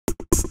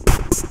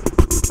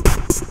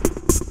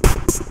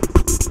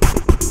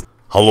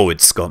Hello,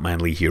 it's Scott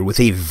Manley here with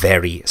a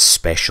very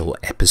special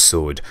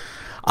episode.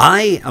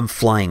 I am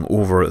flying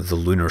over the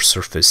lunar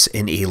surface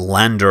in a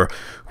lander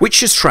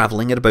which is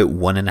travelling at about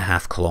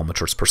 1.5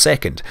 kilometers per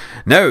second.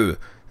 Now,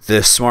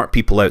 the smart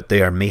people out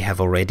there may have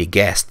already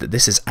guessed that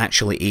this is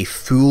actually a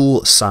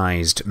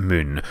full-sized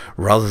moon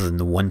rather than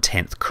the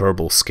 1/10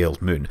 Kerbal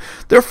scaled moon.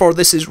 Therefore,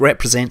 this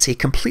represents a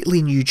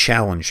completely new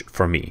challenge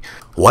for me.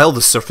 While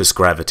the surface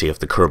gravity of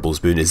the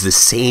Kerbal's moon is the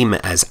same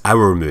as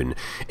our moon,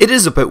 it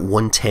is about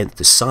 1/10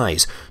 the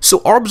size, so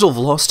orbital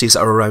velocities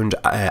around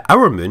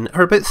our moon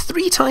are about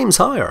 3 times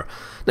higher.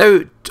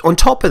 Now, on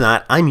top of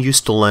that, I'm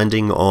used to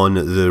landing on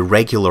the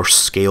regular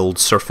scaled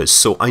surface,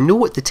 so I know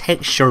what the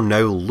texture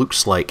now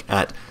looks like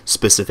at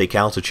specific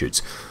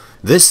altitudes.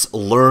 This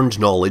learned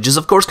knowledge is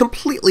of course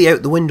completely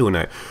out the window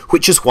now,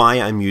 which is why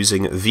I'm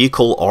using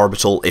Vehicle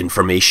Orbital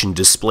Information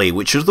Display,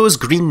 which are those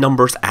green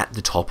numbers at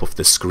the top of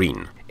the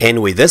screen.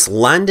 Anyway, this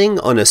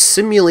landing on a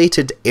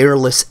simulated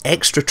airless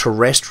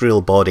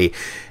extraterrestrial body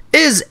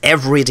is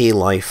everyday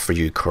life for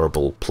you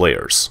Kerbal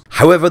players.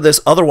 However, this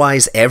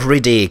otherwise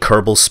everyday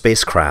Kerbal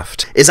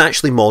spacecraft is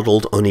actually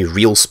modelled on a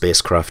real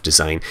spacecraft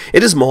design.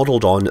 It is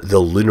modelled on the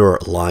Lunar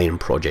Lion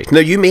project. Now,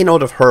 you may not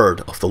have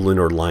heard of the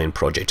Lunar Lion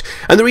project,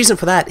 and the reason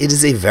for that, it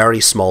is a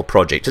very small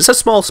project. It's a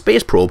small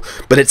space probe,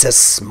 but it's a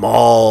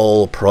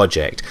small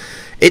project.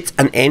 It's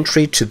an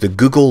entry to the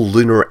Google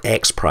Lunar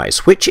X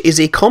Prize, which is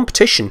a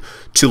competition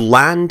to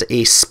land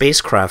a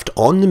spacecraft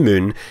on the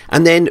moon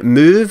and then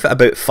move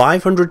about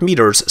 500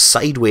 meters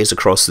sideways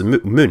across the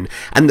moon,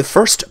 and the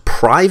first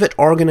private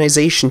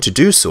organisation to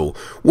do so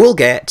will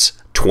get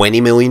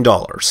 $20 million.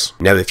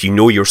 Now, if you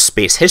know your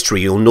space history,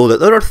 you'll know that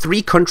there are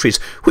 3 countries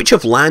which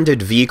have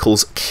landed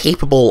vehicles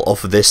capable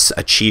of this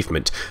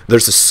achievement.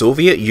 There's the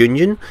Soviet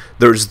Union,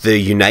 there's the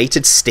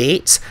United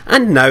States,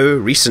 and now,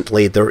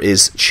 recently, there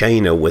is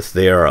China with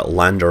their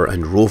lander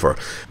and rover.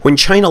 When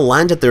China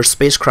landed their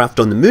spacecraft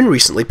on the moon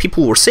recently,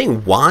 people were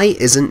saying, why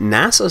isn't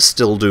NASA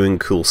still doing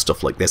cool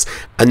stuff like this?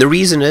 And the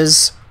reason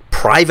is,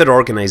 private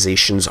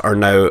organisations are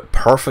now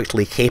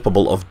perfectly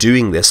capable of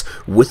doing this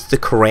with the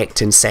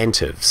correct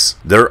incentives.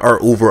 There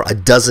are over a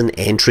dozen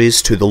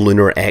entries to the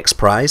Lunar X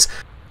Prize.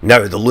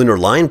 Now, the Lunar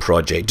Lion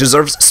project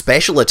deserves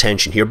special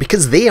attention here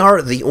because they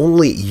are the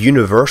only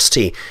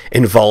university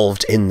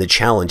involved in the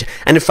challenge.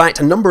 And in fact,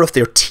 a number of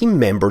their team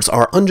members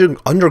are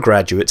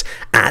undergraduates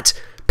at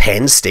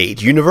Penn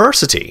State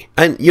University.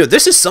 And, you know,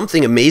 this is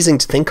something amazing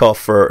to think of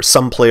for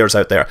some players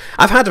out there.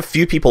 I've had a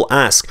few people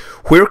ask,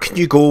 where can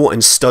you go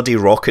and study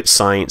rocket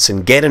science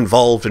and get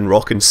involved in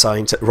rocket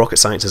science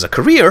as a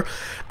career?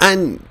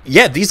 And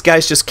yeah, these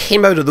guys just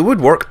came out of the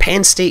woodwork.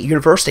 Penn State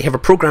University have a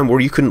program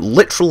where you can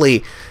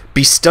literally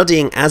be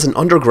studying as an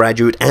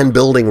undergraduate and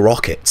building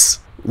rockets.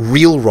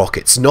 Real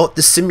rockets, not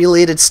the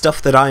simulated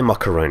stuff that I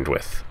muck around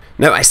with.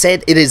 Now, I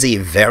said it is a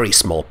very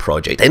small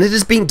project, and it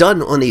is being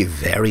done on a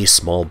very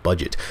small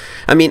budget.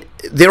 I mean,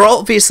 they're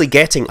obviously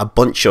getting a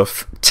bunch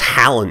of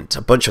talent,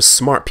 a bunch of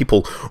smart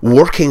people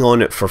working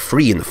on it for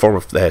free in the form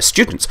of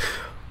students.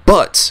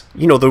 But,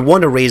 you know, they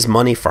want to raise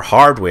money for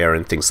hardware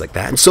and things like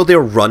that, and so they're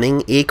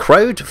running a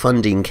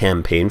crowdfunding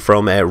campaign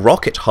from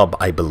Rocket Hub,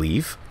 I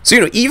believe. So,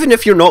 you know, even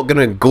if you're not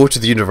going to go to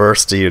the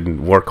university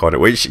and work on it,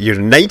 which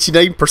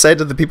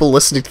 99% of the people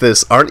listening to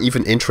this aren't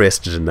even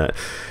interested in that,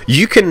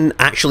 you can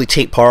actually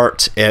take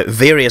part at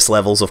various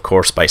levels, of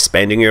course, by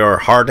spending your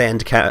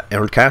hard-earned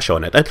cash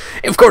on it. And,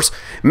 of course,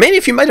 many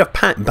of you might have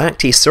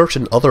backed a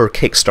certain other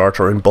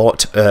Kickstarter and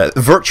bought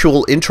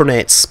virtual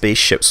internet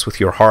spaceships with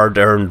your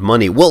hard-earned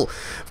money. Well,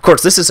 of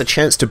course, this is a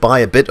chance to buy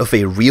a bit of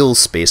a real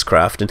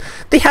spacecraft, and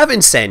they have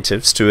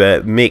incentives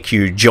to make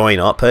you join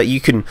up. You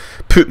can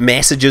put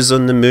messages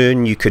on the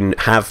moon, you can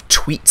have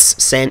tweets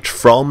sent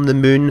from the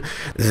moon.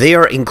 They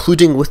are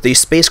including with the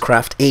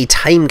spacecraft a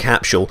time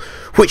capsule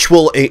which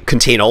will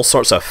contain all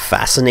sorts of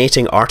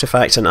fascinating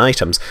artifacts and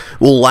items.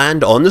 Will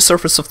land on the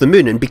surface of the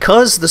moon, and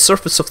because the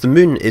surface of the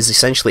moon is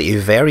essentially a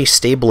very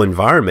stable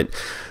environment,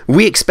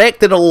 we expect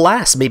that it'll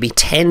last maybe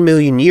 10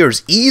 million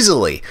years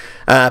easily.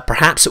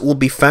 Perhaps it will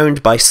be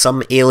found by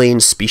some alien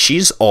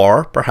species,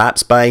 or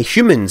perhaps by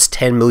humans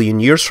 10 million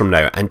years from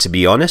now, and to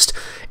be honest,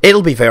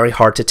 it'll be very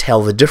hard to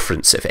tell the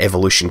difference if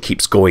evolution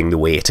keeps going the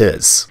way it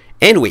is.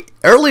 Anyway,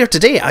 earlier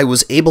today I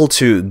was able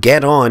to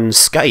get on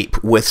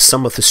Skype with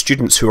some of the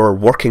students who are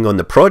working on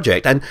the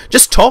project and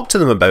just talk to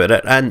them about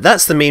it, and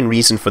that's the main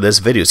reason for this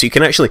video, so you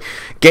can actually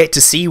get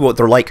to see what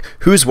they're like,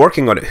 who's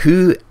working on it,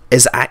 who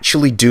is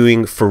actually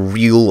doing for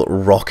real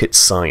rocket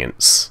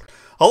science.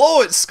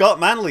 Hello, it's Scott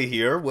Manley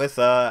here with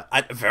a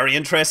very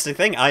interesting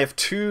thing. I have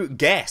 2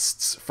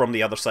 guests from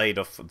the other side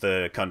of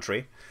the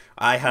country.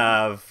 I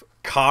have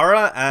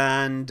Cara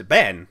and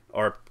Ben,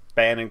 or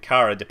Ben and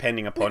Cara,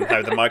 depending upon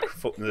how the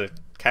microphone, the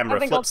camera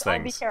flips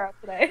things. I'll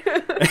be Cara today.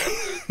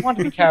 I want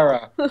to be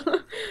Cara.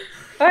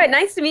 All right,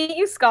 nice to meet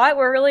you, Scott.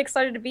 We're really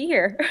excited to be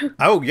here.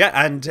 Oh, yeah,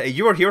 and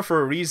you are here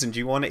for a reason. Do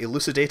you want to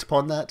elucidate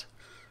upon that?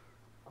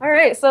 All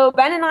right, so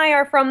Ben and I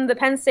are from the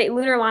Penn State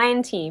Lunar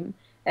Lion team,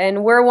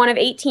 and we're one of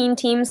 18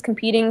 teams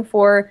competing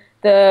for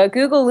the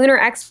Google Lunar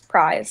X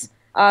Prize.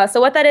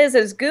 So what that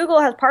is Google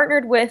has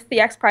partnered with the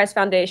X Prize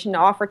Foundation to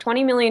offer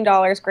 $20 million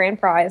grand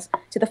prize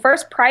to the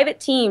first private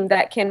team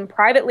that can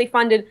privately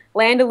funded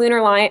land a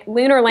lunar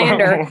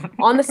lander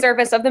on the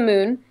surface of the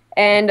moon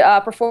and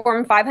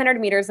perform 500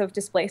 meters of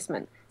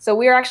displacement. So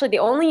we are actually the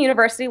only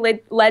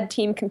university-led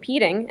team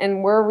competing,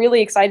 and we're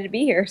really excited to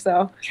be here.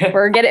 So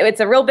it's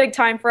a real big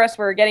time for us.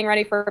 We're getting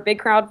ready for a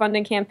big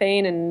crowdfunding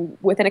campaign, and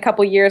within a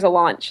couple years, a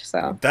launch.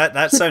 So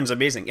that sounds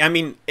amazing. I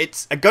mean,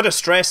 I got to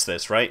stress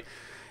this, right?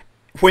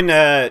 When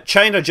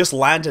China just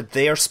landed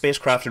their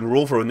spacecraft and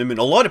rover on the moon,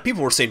 a lot of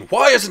people were saying,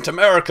 why isn't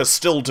America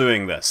still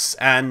doing this?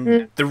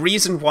 And the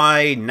reason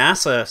why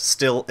NASA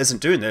still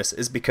isn't doing this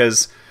is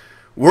because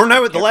we're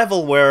now at the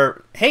level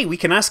where, hey, we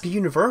can ask a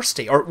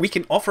university or we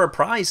can offer a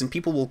prize and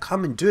people will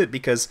come and do it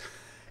because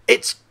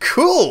it's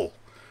cool.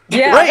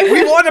 Yeah. Right?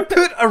 We want to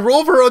put a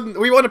rover on,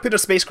 we want to put a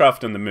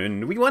spacecraft on the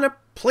moon. We want to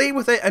play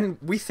with it, and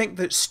we think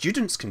that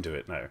students can do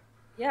it now.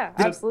 Yeah,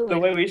 absolutely. The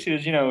way we see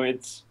it is,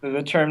 it's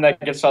the term that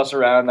gets tossed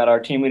around that our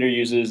team leader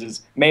uses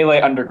is melee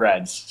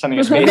undergrads, sending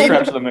a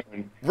spacecraft to the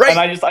moon. Right.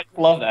 And I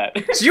love that.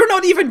 So you're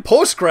not even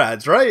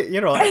postgrads, right?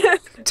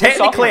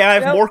 Technically I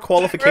have more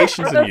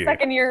qualifications than you.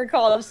 Second-year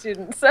college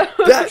students. So.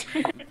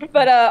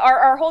 But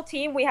our whole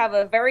team, we have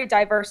a very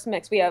diverse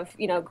mix. We have,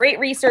 great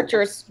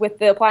researchers with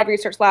the Applied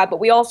Research Lab, but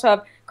we also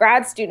have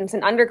grad students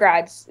and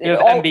undergrads,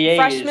 all MBAs.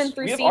 Freshmen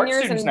through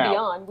seniors and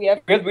beyond. We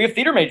have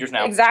theater majors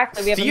now.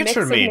 Exactly. We have a mix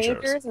of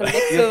majors and a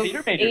mix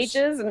of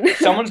ages. And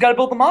someone's got to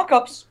build the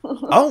mock-ups.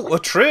 Oh, well,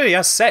 true.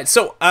 Yes, set.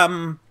 So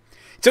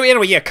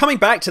anyway, yeah, coming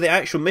back to the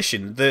actual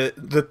mission,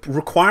 the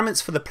requirements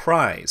for the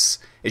prize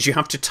is you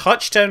have to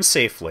touch down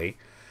safely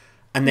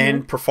and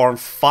then perform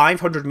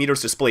 500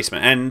 meters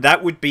displacement, and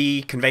that would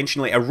be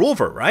conventionally a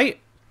rover, right?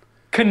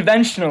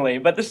 Conventionally,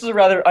 but this is a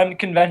rather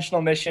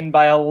unconventional mission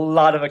by a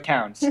lot of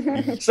accounts.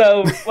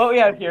 So what we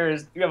have here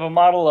is we have a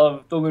model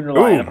of the lunar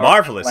line. Ooh,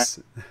 marvelous!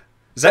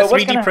 Is that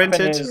 3D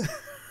printed?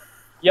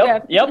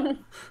 Yep.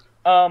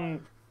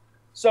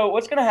 So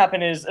what's going to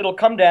happen is it'll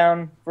come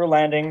down for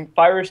landing,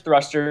 fire its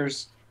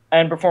thrusters,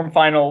 and perform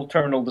final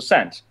terminal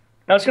descent.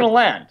 Now it's going to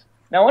land.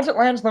 Now once it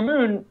lands on the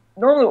moon,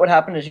 normally what would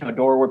happen is a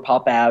door would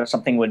pop out,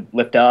 something would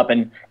lift up,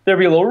 and there'd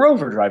be a little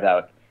rover drive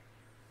out.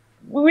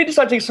 We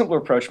decided to take a simpler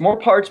approach. More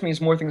parts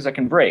means more things that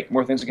can break.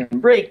 More things that can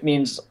break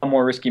means a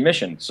more risky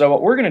mission. So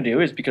what we're going to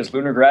do is, because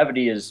lunar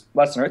gravity is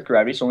less than Earth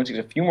gravity, so it only takes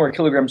a few more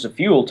kilograms of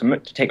fuel to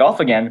take off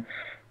again,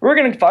 we're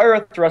going to fire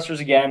our thrusters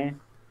again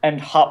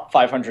and hop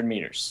 500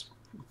 meters.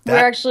 We're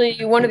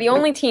actually one of the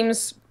only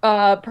teams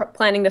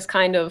planning this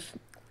kind of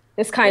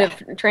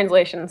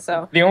translation.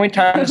 So the only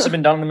time this has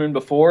been done on the moon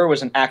before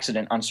was an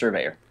accident on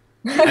Surveyor.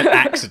 An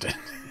accident.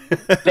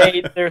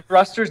 Their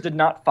thrusters did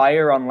not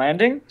fire on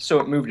landing, so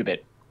it moved a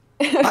bit.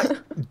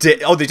 They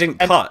didn't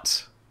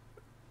cut?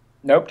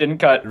 Nope, didn't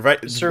cut.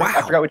 Right. Wow.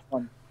 I forgot which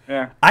one.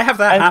 Yeah. I have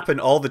that happen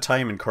all the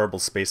time in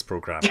Kerbal Space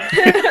Program.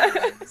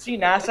 See,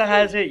 NASA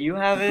has it, you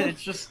have it,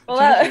 it's just... Well,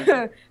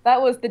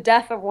 that was the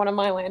death of one of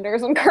my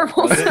landers in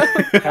Kerbal.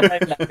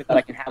 That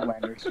I can have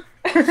landers.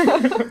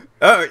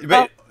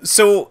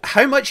 So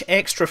how much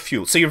extra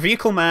fuel? So your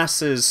vehicle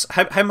mass is...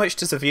 How much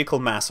does a vehicle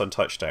mass on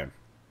touchdown?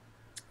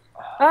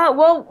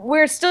 Well,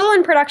 we're still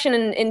in production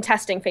and in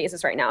testing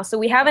phases right now, so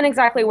we haven't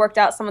exactly worked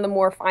out some of the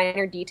more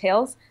finer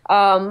details.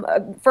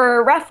 For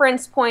a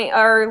reference point,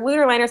 our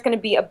lunar lander is going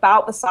to be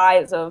about the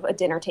size of a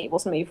dinner table,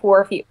 so maybe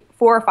 4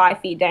 or 5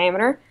 feet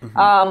diameter.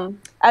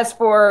 As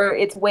for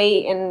its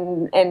weight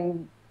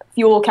and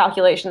fuel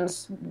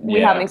calculations,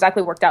 we haven't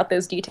exactly worked out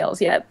those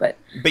details yet. But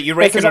you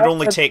reckon it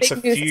only takes a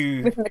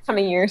few... within the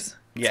coming years.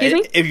 Yeah,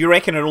 if you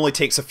reckon it only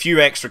takes a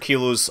few extra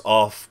kilos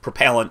of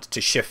propellant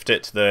to shift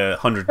it the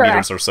 100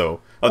 meters or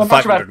so, or the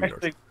 500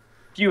 meters. A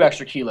few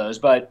extra kilos,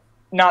 but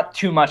not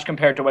too much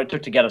compared to what it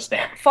took to get us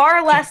there.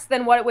 Far less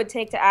than what it would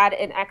take to add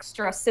an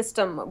extra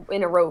system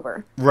in a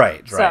rover.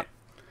 Right. So,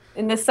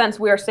 in this sense,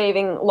 we are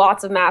saving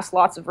lots of mass,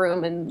 lots of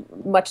room, and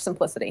much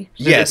simplicity.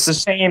 Yes. It's the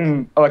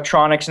same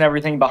electronics and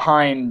everything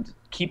behind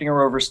keeping a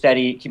rover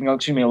steady,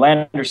 a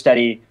lander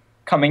steady,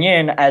 coming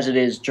in as it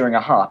is during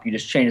a hop. You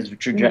just change the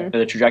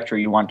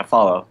trajectory you want to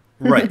follow.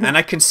 Right, and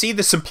I can see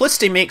the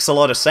simplicity makes a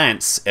lot of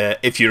sense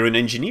if you're an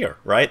engineer,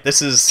 right?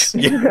 This is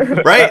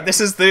right.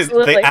 This is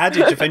the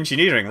adage of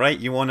engineering, right?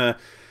 You want to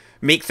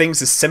make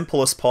things as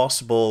simple as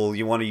possible.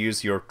 You want to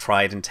use your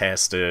tried and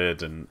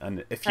tested,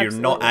 and if you're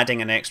not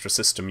adding an extra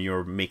system,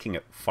 you're making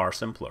it far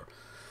simpler.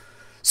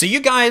 So you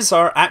guys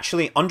are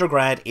actually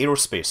undergrad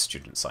aerospace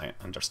students, I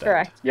understand.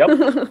 Correct.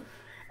 Yep.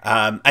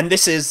 And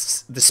this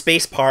is the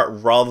space part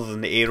rather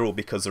than the aero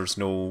because there's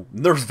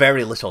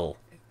very little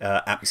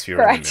atmosphere.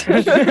 Correct.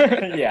 In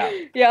there. Yeah.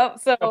 Yep.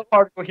 So a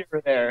particle here or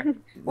there.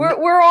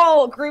 We're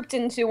all grouped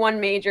into one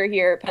major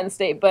here at Penn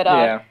State, but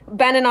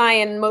Ben and I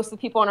and most of the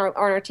people on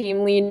our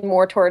team lean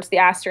more towards the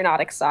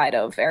astronautic side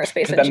of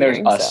aerospace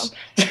engineering. Then there's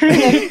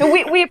us.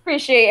 So. we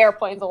appreciate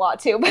airplanes a lot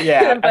too. But,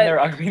 yeah, and their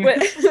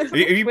ugliness.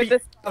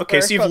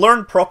 Okay, so you've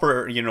learned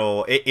proper,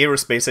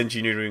 aerospace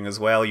engineering as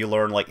well. You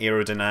learn like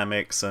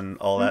aerodynamics and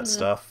all that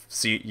stuff.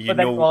 So you but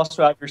then you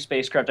also have your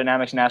spacecraft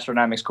dynamics and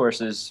astrodynamics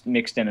courses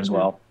mixed in as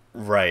well.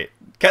 Right.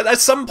 'Cause at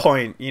some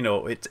point, you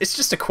know, it's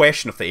just a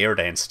question of the air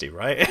density,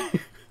 right?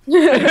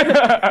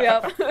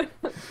 Yep.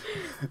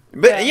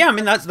 But yeah, I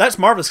mean that's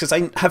marvelous, because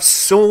I have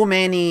so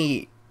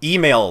many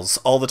emails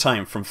all the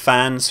time from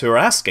fans who are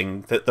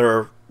asking that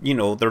they're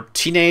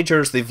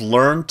teenagers, they've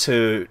learned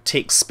to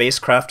take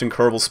Spacecraft and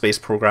Kerbal Space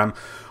Program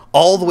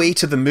all the way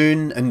to the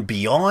moon and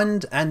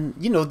beyond, and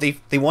you know they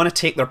want to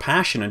take their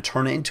passion and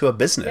turn it into a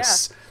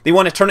business. Yeah. They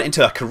want to turn it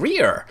into a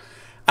career.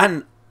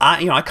 And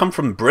I come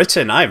from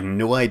Britain. I have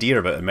no idea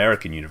about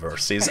American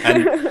universities,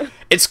 and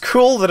it's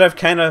cool that I've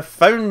kind of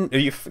found,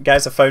 you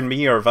guys have found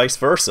me, or vice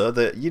versa,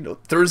 that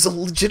there is a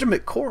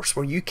legitimate course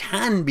where you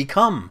can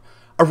become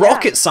a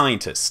rocket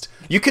scientist.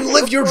 You can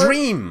live your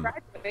dream.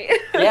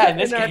 Yeah, in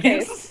this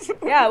case.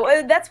 Yeah,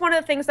 well, that's one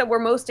of the things that we're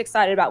most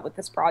excited about with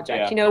this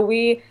project. Yeah.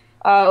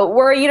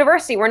 We're a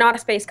university. We're not a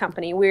space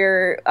company.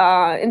 We're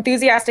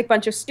enthusiastic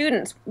bunch of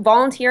students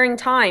volunteering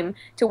time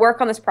to work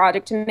on this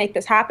project to make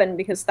this happen,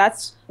 because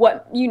that's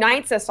what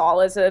unites us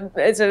all, is a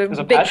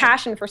big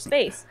passion for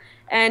space.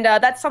 And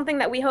that's something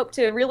that we hope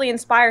to really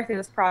inspire through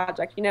this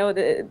project.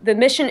 The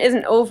mission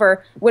isn't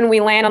over when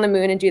we land on the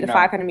moon and do the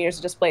 500 meters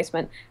of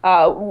displacement.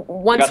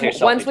 Once we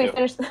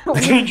finish,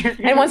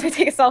 and once we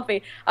take a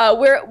selfie,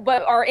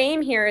 but our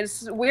aim here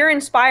is we're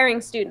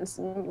inspiring students.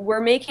 We're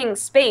making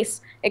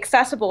space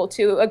accessible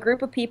to a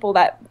group of people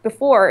that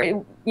before,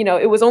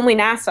 it was only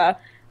NASA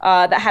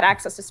that had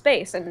access to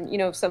space,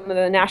 and some of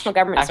the national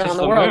governments around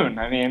the world. Moon.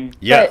 I mean,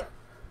 yeah. But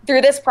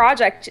through this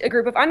project, a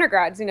group of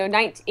undergrads,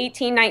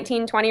 18,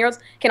 19, 20-year-olds,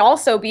 can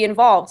also be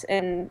involved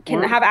and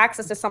can have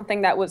access to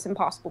something that was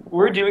impossible before.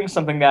 We're doing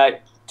something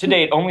that, to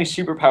date, only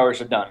superpowers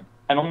have done,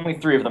 and only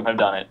 3 of them have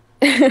done it.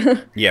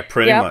 Yeah,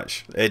 pretty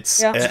much.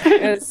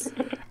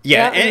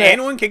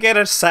 Anyone can get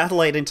a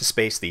satellite into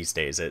space these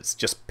days. It's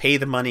just pay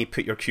the money,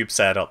 put your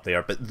CubeSat up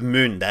there. But the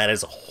moon, that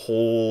is a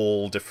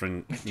whole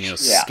different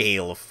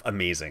scale of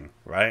amazing,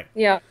 right?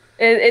 Yeah.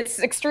 It's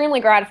extremely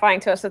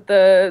gratifying to us that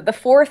the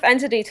 4th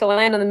entity to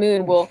land on the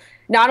moon will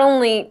not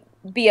only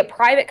be a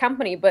private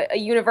company, but a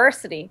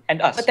university,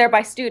 and us, but they're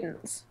by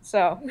students.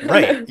 So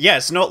right, yeah,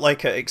 it's not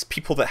like it's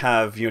people that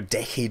have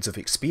decades of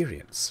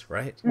experience,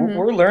 right? Mm-hmm.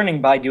 We're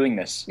learning by doing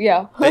this.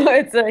 Yeah,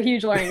 it's a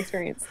huge learning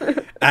experience.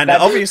 And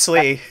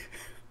obviously.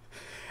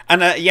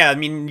 And I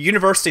mean,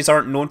 universities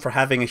aren't known for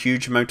having a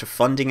huge amount of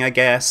funding, I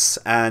guess,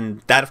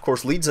 and that of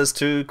course leads us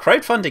to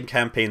crowdfunding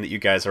campaign that you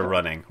guys are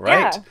running,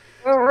 right? Yeah.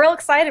 We're real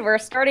excited. We're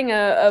starting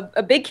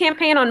a big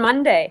campaign on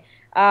Monday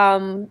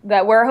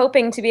that we're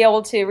hoping to be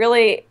able to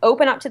really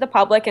open up to the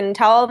public and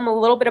tell them a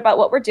little bit about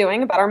what we're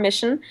doing, about our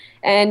mission,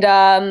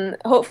 and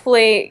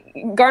hopefully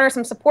garner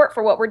some support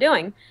for what we're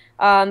doing.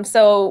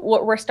 So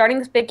we're starting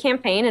this big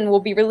campaign, and we'll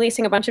be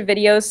releasing a bunch of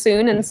videos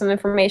soon and some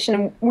information.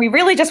 And we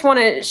really just want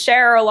to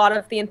share a lot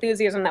of the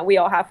enthusiasm that we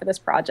all have for this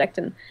project,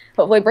 and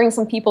hopefully bring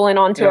some people in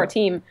onto our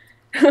team.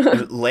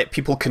 Let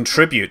people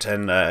contribute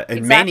in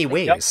many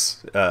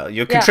ways.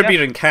 You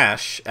contribute in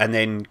cash, and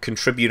then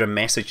contribute a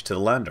message to the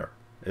lander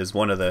is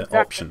one of the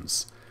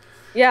options.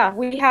 Yeah,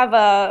 we have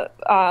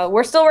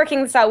we're still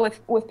working this out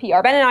with PR.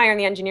 Ben and I are on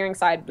the engineering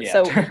side,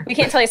 so we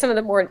can't tell you some of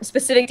the more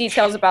specific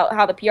details about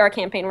how the PR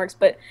campaign works,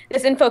 but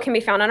this info can be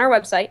found on our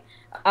website,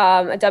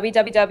 at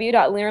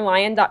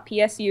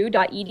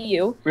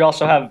www.lunarlion.psu.edu. We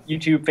also have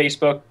YouTube,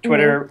 Facebook,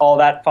 Twitter, all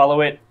that.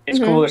 Follow it. It's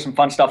cool. There's some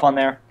fun stuff on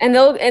there. And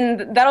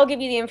that'll give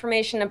you the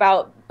information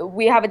about,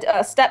 we have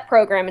a step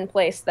program in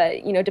place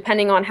that,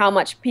 depending on how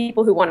much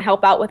people who want to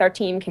help out with our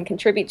team can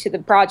contribute to the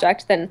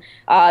project, then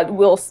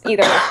we'll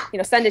either,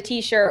 send a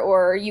t-shirt,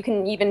 or you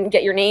can even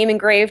get your name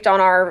engraved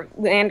on our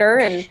lander.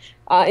 And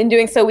in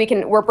doing so,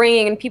 we're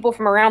bringing in people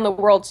from around the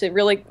world to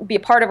really be a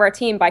part of our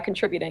team by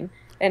contributing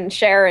and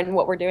share in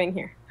what we're doing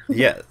here.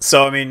 Yeah,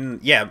 so I mean,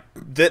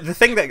 the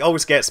thing that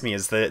always gets me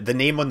is the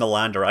name on the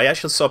lander. I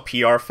actually saw a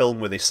PR film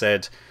where they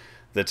said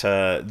that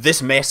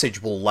this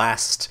message will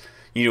last,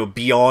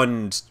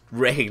 beyond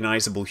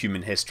recognizable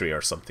human history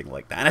or something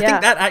like that. And I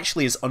think that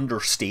actually is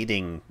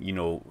understating,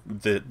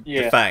 the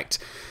fact.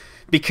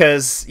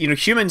 Because,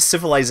 human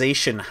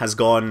civilization has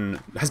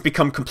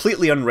become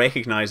completely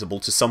unrecognizable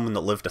to someone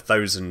that lived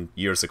 1,000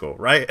 years ago,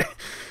 right?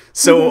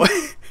 So...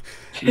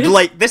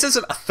 like, this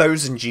isn't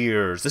 1,000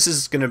 years. This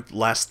is going to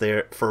last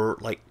there for,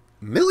 like,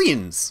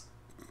 millions.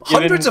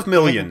 Hundreds of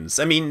millions.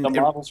 I mean... The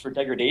models for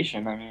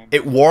degradation, I mean...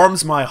 It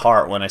warms my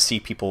heart when I see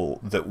people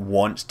that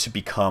want to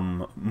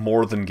become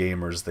more than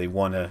gamers. They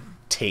want to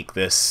take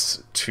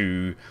this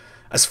to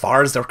as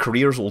far as their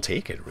careers will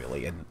take it,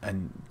 really. And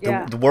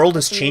the world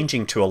is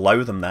changing to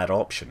allow them that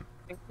option.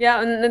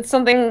 Yeah, and it's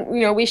something,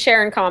 we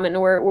share in common.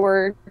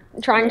 We're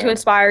trying to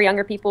inspire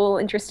younger people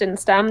interested in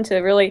STEM to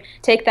really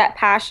take that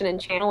passion and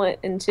channel it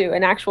into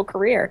an actual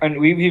career. And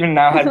we've even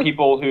now had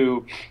people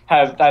who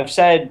I've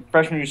said,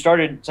 freshmen who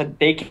said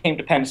they came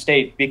to Penn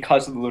State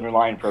because of the Lunar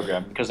Lion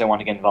program, because they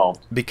want to get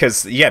involved.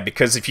 Because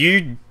if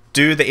you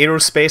do the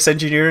aerospace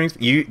engineering,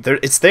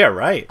 it's there,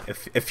 right?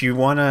 If you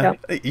want to,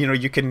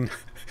 you can...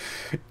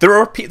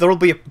 There will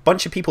be a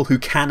bunch of people who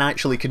can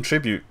actually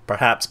contribute,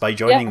 perhaps by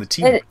joining the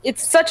team. And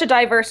it's such a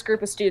diverse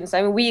group of students.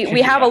 I mean,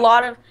 we have a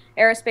lot of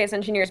aerospace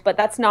engineers, but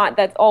that's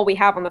all we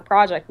have on the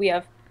project. We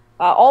have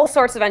all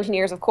sorts of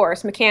engineers, of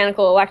course,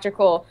 mechanical,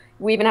 electrical.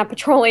 We even have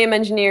petroleum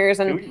engineers,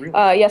 and Do we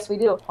really? yes, we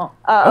do.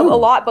 A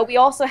lot. But we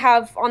also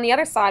have, on the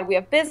other side, we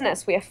have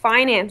business, we have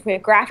finance, we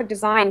have graphic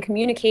design,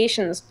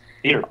 communications,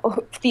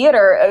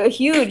 theater, a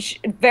huge,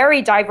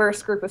 very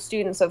diverse group of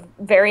students of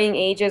varying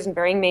ages and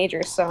varying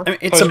majors. So I mean,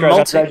 it's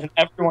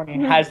everyone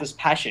has this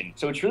passion.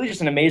 So it's really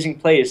just an amazing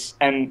place,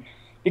 and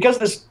because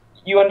of this,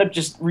 you end up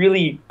just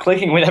really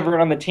clicking with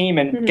everyone on the team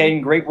and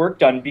getting great work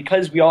done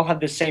because we all have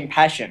this same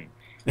passion.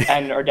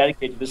 And are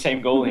dedicated to the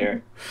same goal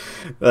here.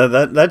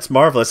 That's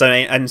marvelous.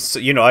 And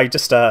you know, I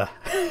just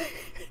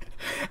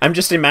I'm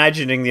just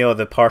imagining, you know,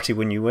 the party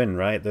when you win,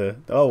 right?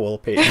 We'll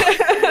pay.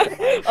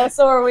 Oh,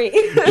 so are we.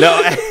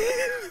 No,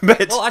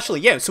 but well,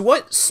 actually, yeah. So,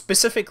 what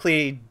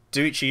specifically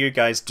do each of you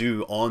guys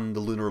do on the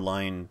Lunar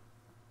Line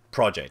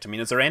project? I mean,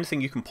 is there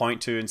anything you can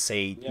point to and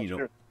say,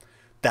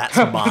 that's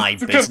my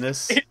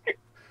business?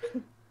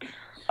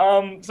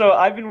 So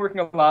I've been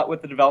working a lot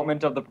with the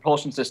development of the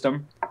propulsion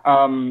system.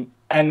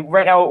 And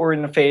right now what we're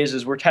in the phase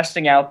is we're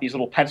testing out these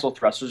little pencil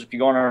thrusters. If you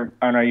go on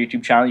our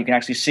YouTube channel, you can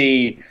actually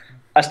see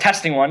us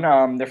testing one.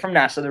 They're from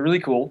NASA. They're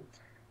really cool.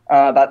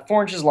 About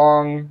 4 inches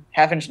long,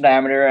 ½ inch in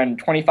diameter, and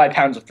 25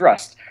 pounds of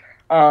thrust.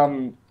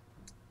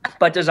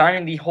 But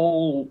designing the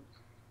whole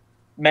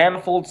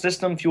manifold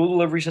system, fuel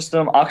delivery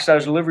system,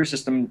 oxidizer delivery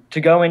system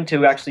to go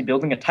into actually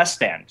building a test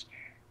stand.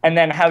 And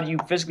then how do you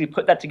physically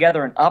put that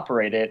together and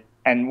operate it,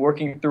 and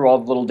working through all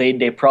the little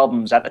day-to-day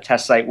problems at the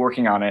test site,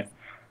 working on it.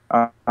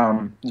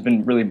 Has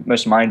been really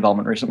most of my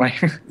involvement recently.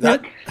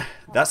 That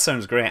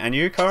sounds great. And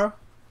you, Cara?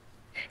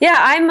 Yeah,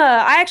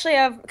 I actually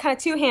have kind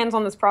of two hands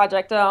on this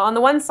project. On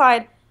the one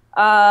side,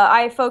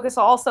 I focus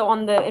also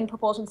on the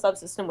in-propulsion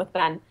subsystem with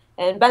Ben.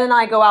 And Ben and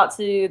I go out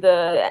to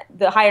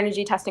the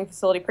high-energy testing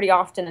facility pretty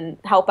often and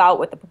help out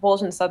with the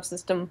propulsion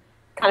subsystem,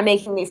 kind of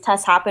making these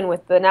tests happen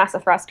with the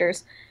NASA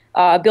thrusters,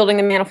 building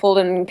the manifold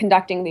and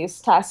conducting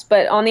these tests.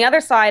 But on the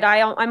other side,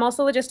 I'm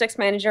also logistics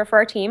manager for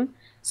our team.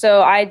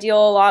 So I deal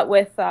a lot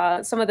with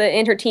some of the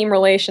inter-team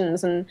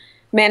relations and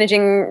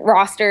managing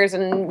rosters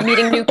and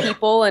meeting new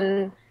people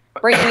and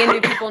bringing in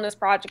new people in this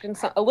project, and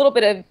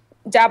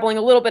dabbling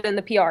a little bit in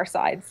the PR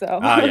side. So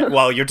yeah.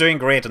 Well, you're doing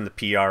great in the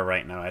PR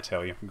right now, I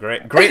tell you.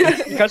 Great.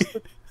 Because of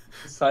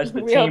the size of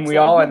the team, we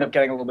all end up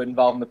getting a little bit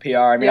involved in the PR.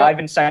 I mean, I've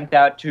been sent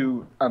out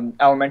to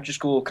elementary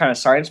school kind of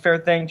science fair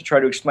thing to try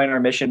to explain our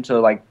mission to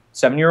like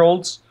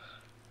 7-year-olds,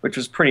 which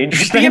was pretty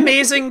interesting. It'd be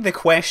amazing the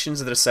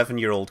questions that a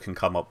 7-year-old can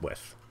come up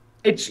with.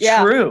 It's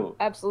true.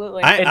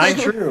 Absolutely.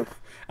 It's true.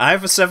 I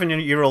have a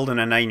 7-year-old and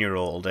a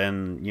 9-year-old,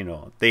 and you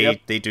know they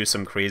do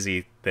some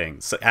crazy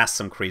things, ask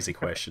some crazy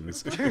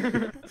questions.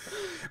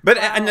 But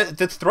and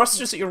the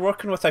thrusters that you're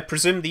working with, I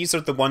presume these are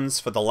the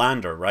ones for the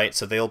lander, right?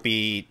 So they'll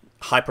be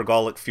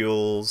hypergolic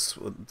fuels.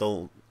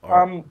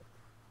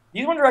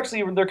 These ones are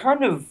actually they're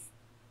kind of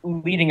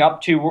leading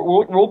up to.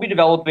 We'll be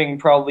developing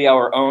probably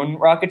our own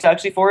rockets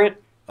actually for it.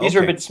 These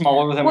are a bit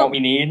smaller than what we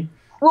need.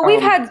 Well,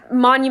 we've had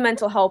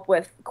monumental help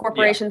with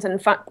corporations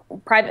and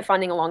private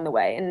funding along the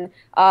way. And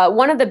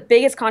one of the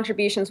biggest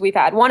contributions we've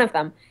had, one of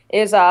them,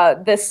 is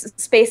this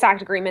Space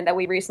Act agreement that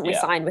we recently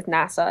signed with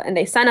NASA. And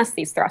they sent us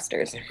these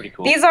thrusters. They're pretty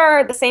cool. These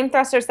are the same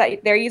thrusters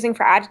that they're using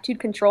for attitude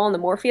control in the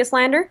Morpheus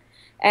lander.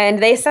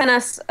 And they sent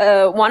us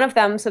one of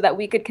them so that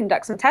we could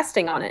conduct some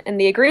testing on it. And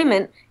the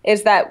agreement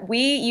is that we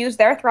use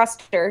their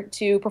thruster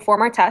to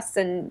perform our tests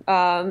and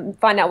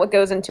find out what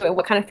goes into it,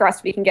 what kind of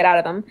thrust we can get out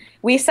of them.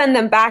 We send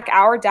them back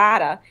our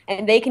data,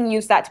 and they can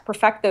use that to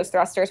perfect those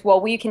thrusters, while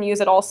we can use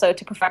it also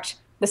to perfect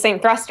the same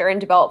thruster and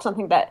develop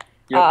something that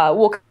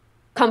will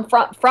come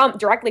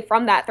directly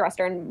from that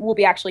thruster and will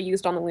be actually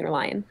used on the Lunar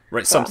Lion.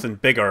 Right, something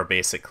bigger,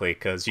 basically,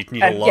 because you'd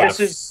need a lot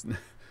of...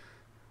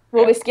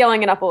 We'll be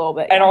scaling it up a little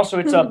bit. And also,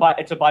 it's a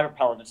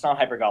bipropellant. It's not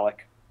hypergolic.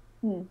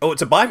 Oh,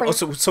 it's a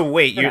bipropellant. So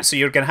wait,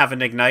 you're gonna have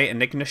an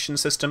ignition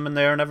system in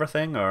there and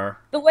everything, or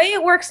the way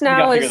it works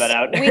now is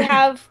we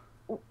have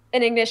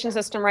an ignition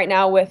system right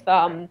now with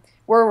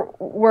we're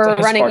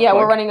running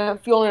we're running a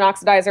fuel and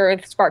oxidizer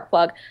with spark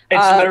plug.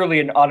 It's literally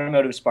an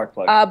automotive spark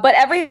plug. But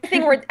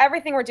everything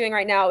we're doing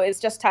right now is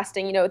just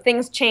testing. You know,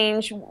 things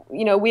change.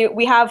 You know, we're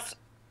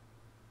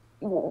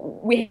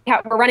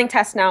running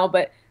tests now,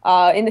 but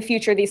in the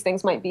future these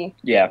things might be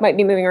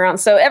moving around.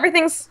 So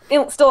everything's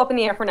still up in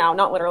the air for now,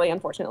 not literally,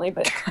 unfortunately,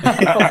 but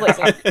hopefully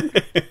soon.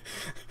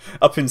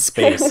 Up in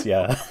space.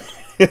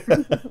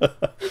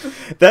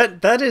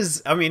 That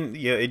is, I mean,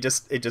 it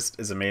just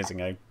is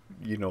amazing.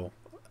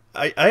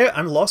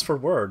 I'm lost for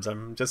words.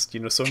 I'm just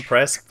so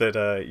impressed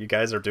that you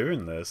guys are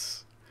doing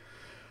this.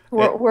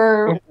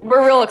 We're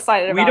real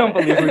excited about it. We don't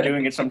believe we're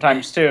doing it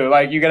sometimes too.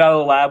 Like, you get out of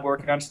the lab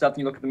working on stuff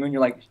and you look at the moon,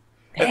 you're like,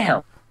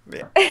 damn.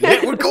 Yeah,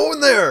 we're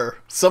going there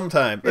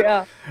sometime.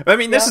 Yeah. I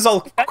mean, this is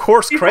all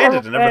course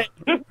credit and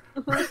everything.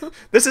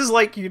 This is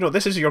like,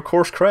 this is your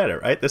course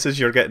credit, right? This is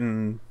you're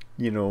getting,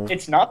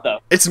 It's not, though.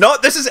 It's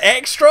not? This is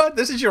extra?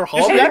 This is your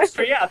hobby? This is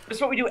extra, yeah. This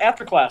is what we do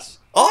after class.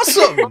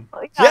 Awesome!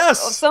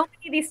 Yes! So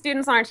many of these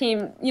students on our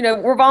team,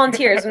 we're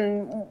volunteers,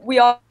 and we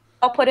all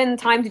put in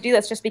time to do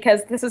this just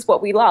because this is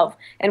what we love.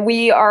 And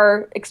we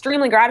are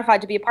extremely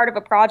gratified to be a part of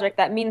a project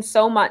that means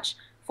so much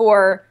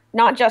for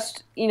not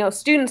just,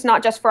 students,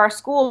 not just for our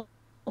school,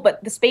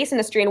 but the space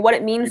industry and what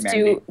it means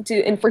to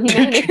and for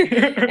humanity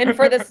and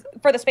for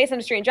the space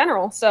industry in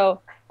general.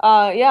 So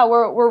yeah,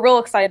 we're real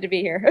excited to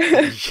be here.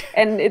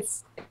 And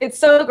it's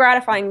so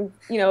gratifying.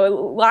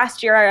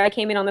 Last year I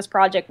came in on this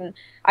project and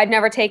I'd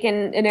never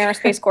taken an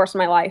aerospace course in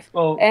my life.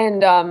 Well,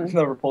 and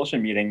the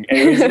propulsion meeting.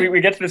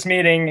 We get to this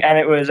meeting and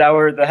it was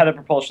the head of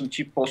propulsion, the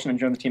chief propulsion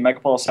engineer on the team,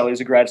 Michael Policelli,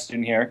 is a grad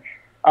student here.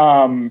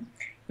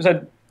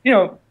 Said,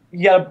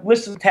 you got a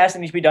list of tasks that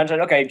need to be done. So I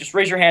said, okay, just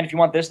raise your hand if you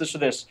want this, this, or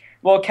this.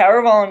 Well,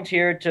 Kara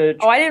volunteered to...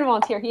 Oh, I didn't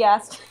volunteer. He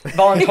asked.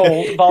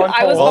 Voluntold.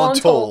 I was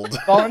voluntold.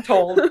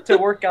 Voluntold to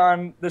work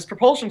on this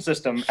propulsion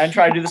system and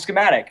try to do the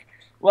schematic.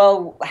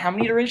 Well, how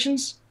many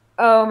iterations?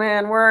 Oh,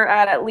 man, we're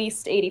at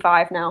least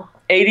 85 now.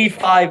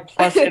 85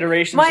 plus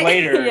iterations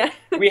later, yeah.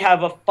 We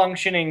have a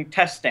functioning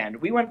test stand.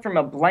 We went from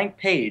a blank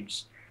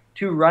page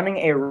to running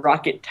a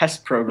rocket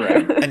test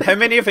program. And how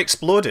many have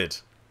exploded?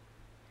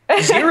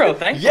 0,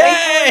 thankfully.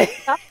 Yay!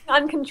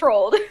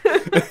 Uncontrolled.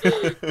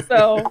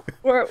 So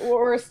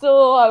we're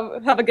still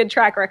have a good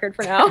track record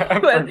for now,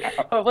 but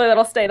hopefully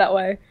that'll stay that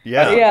way.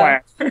 Yeah.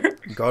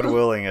 God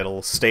willing,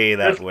 it'll stay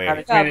that way.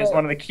 Management is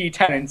one of the key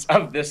tenets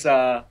of this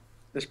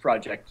this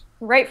project.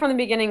 Right from the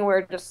beginning,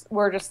 we're just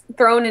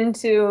thrown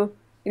into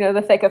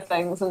the thick of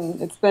things, and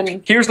it's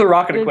been. Here's the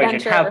rocket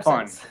equation. Have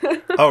fun.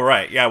 Oh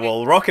right, yeah.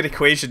 Well, rocket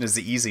equation is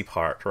the easy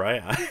part,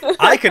 right?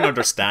 I can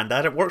understand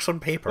that. It works on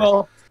paper.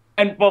 Well,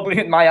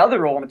 my other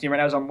role on the team right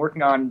now is I'm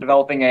working on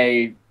developing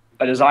a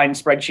design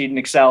spreadsheet in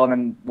Excel, and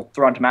then we'll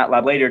throw onto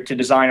MATLAB later to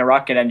design a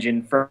rocket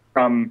engine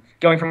from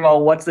going from,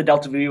 well, what's the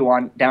delta V we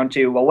want, down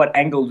to, well, what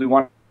angle do we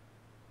want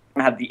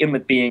to have the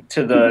inlet being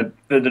to the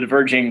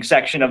diverging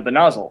section of the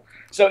nozzle.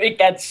 So it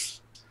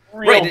gets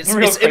real, right.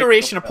 It's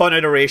iteration upon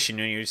iteration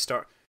when you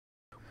start.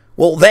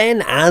 Well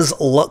then, as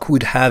luck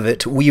would have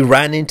it, we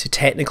ran into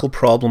technical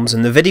problems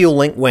and the video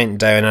link went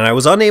down, and I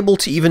was unable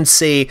to even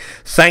say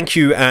thank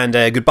you and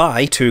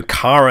goodbye to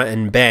Kara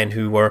and Ben,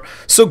 who were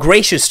so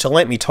gracious to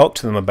let me talk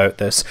to them about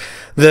this.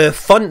 The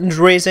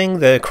fundraising,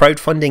 the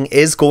crowdfunding,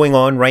 is going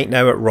on right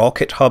now at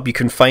Rocket Hub. You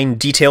can find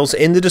details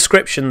in the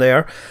description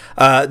there.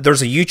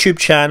 There's a YouTube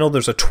channel,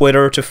 there's a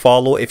Twitter to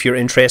follow if you're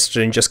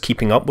interested in just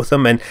keeping up with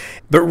them.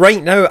 But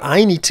right now,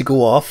 I need to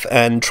go off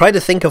and try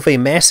to think of a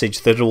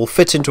message that will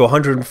fit into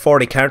 140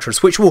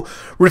 characters, which will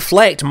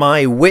reflect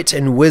my wit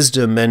and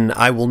wisdom, and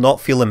I will not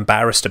feel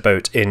embarrassed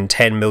about in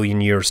 10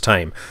 million years'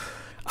 time.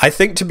 I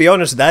think, to be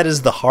honest, that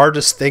is the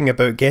hardest thing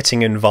about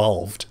getting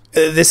involved.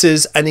 This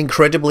is an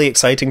incredibly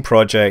exciting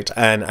project,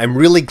 and I'm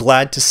really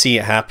glad to see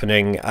it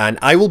happening, and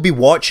I will be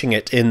watching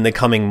it in the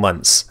coming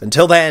months.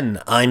 Until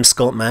then, I'm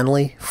Scott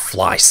Manley.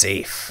 Fly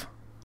safe.